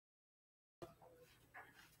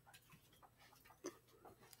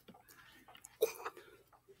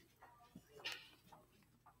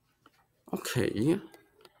Okay,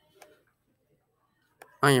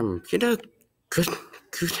 I am Peter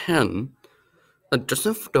Kürten, a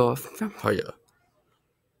Düsseldorf vampire.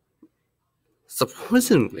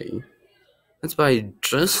 Supposedly, it's by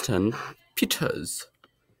Justin Peters.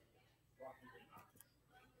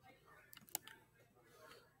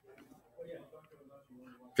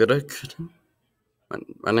 Peter Kürten?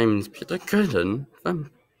 My name is Peter Kürten. I'm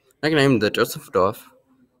nicknamed the Düsseldorf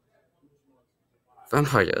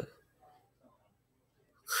vampire.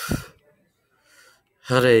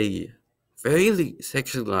 Had a very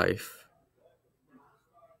sexy life.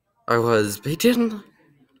 I was beaten,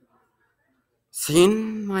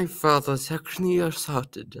 seen my father sexually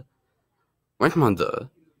assaulted my mother,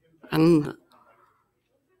 and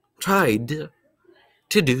tried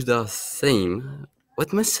to do the same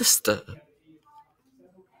with my sister.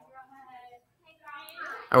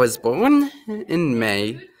 I was born in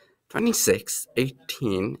May 26,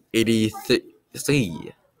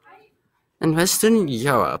 1883, in Western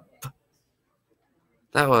Europe.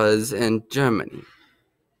 That was in Germany.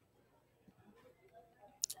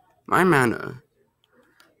 My manor,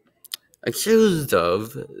 accused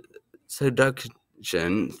of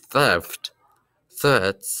seduction, theft,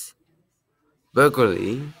 threats,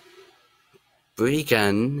 burglary,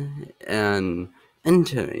 break-in and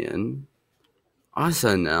entering,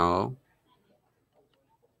 arson,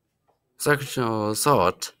 sexual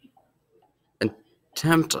assault,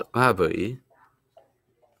 attempted robbery,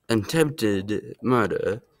 attempted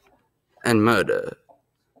murder, and murder.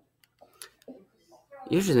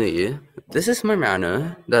 Usually, this is my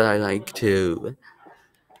manner that I like to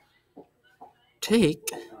take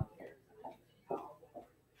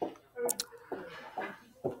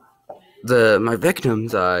my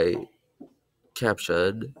victims I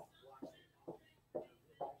captured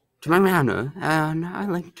to my manor, and I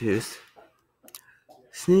like to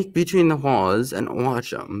sneak between the walls and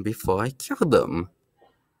watch them before I kill them.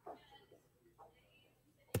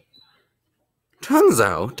 Turns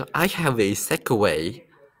out I have a sick way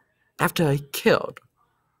after I killed.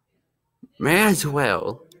 May as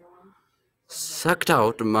well sucked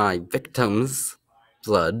out my victim's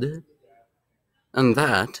blood, and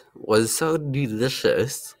that was so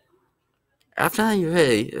delicious. After I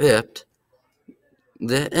ripped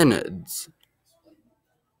the innards.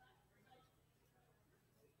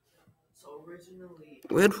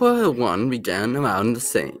 World War I began around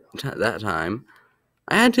that time.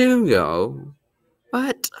 I had to go,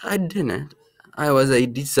 but I didn't. I was a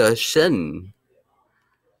desertion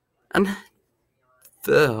and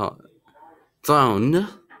thrown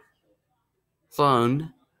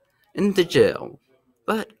into jail,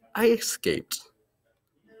 but I escaped.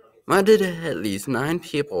 Murdered at least 9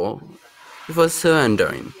 people before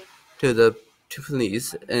surrendering to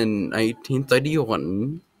police in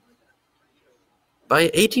 1931. By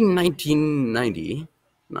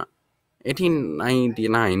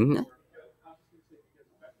 1899,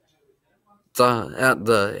 at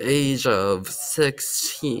the age of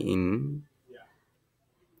 16,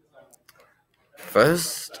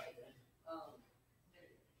 first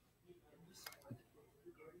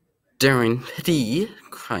during petty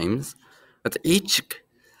crimes, with each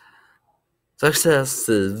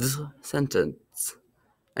successive sentence,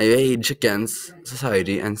 I rage against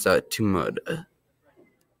society and start to murder.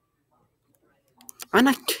 When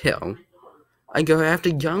I kill, I go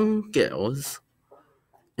after young girls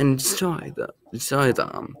and destroy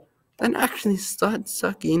them, then actually start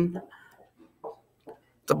sucking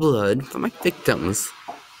the blood from my victims.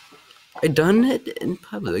 I done it in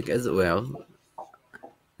public as well.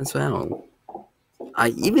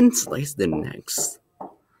 I even sliced their necks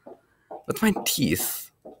with my teeth.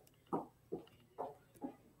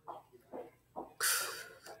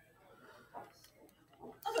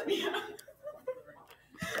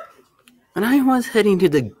 When I was heading to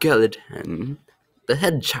the skeleton, the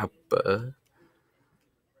head chopper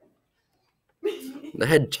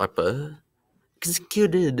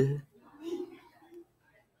executed.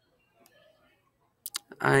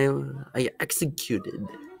 I executed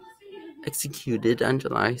on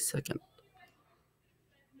July 2nd.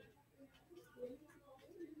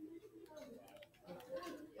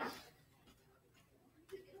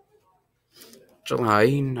 July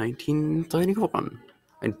 1931.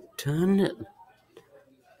 I turned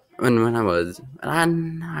when I was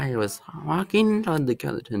walking toward the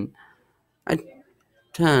skeleton. I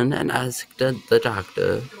turned and asked the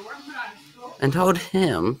doctor and told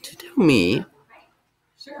him to tell me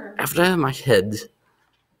after my head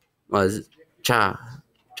was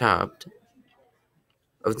chopped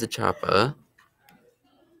of the chopper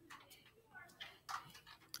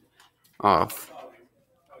off.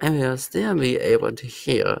 I will still be able to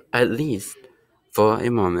hear, at least for a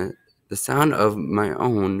moment, the sound of my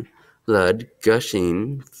own blood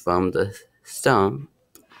gushing from the stump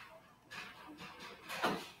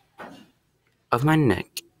of my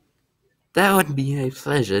neck. That would be a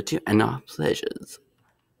pleasure to end all pleasures.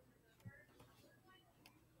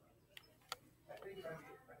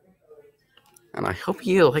 And I hope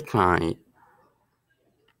you like my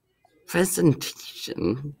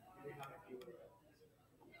presentation.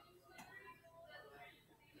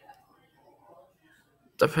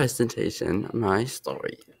 The presentation of my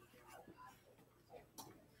story.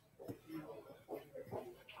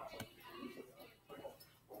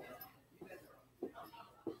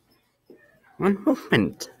 One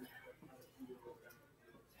moment.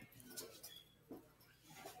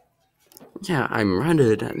 Yeah, I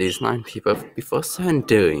murdered at least 9 people before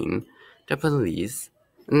surrendering the police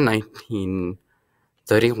in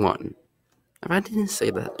 1931. If I didn't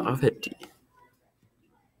say that already.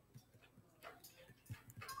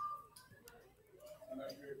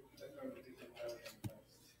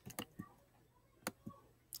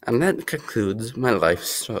 And that concludes my life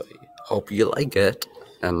story. Hope you like it.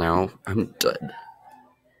 And now I'm done.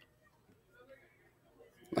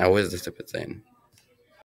 That was the stupid thing.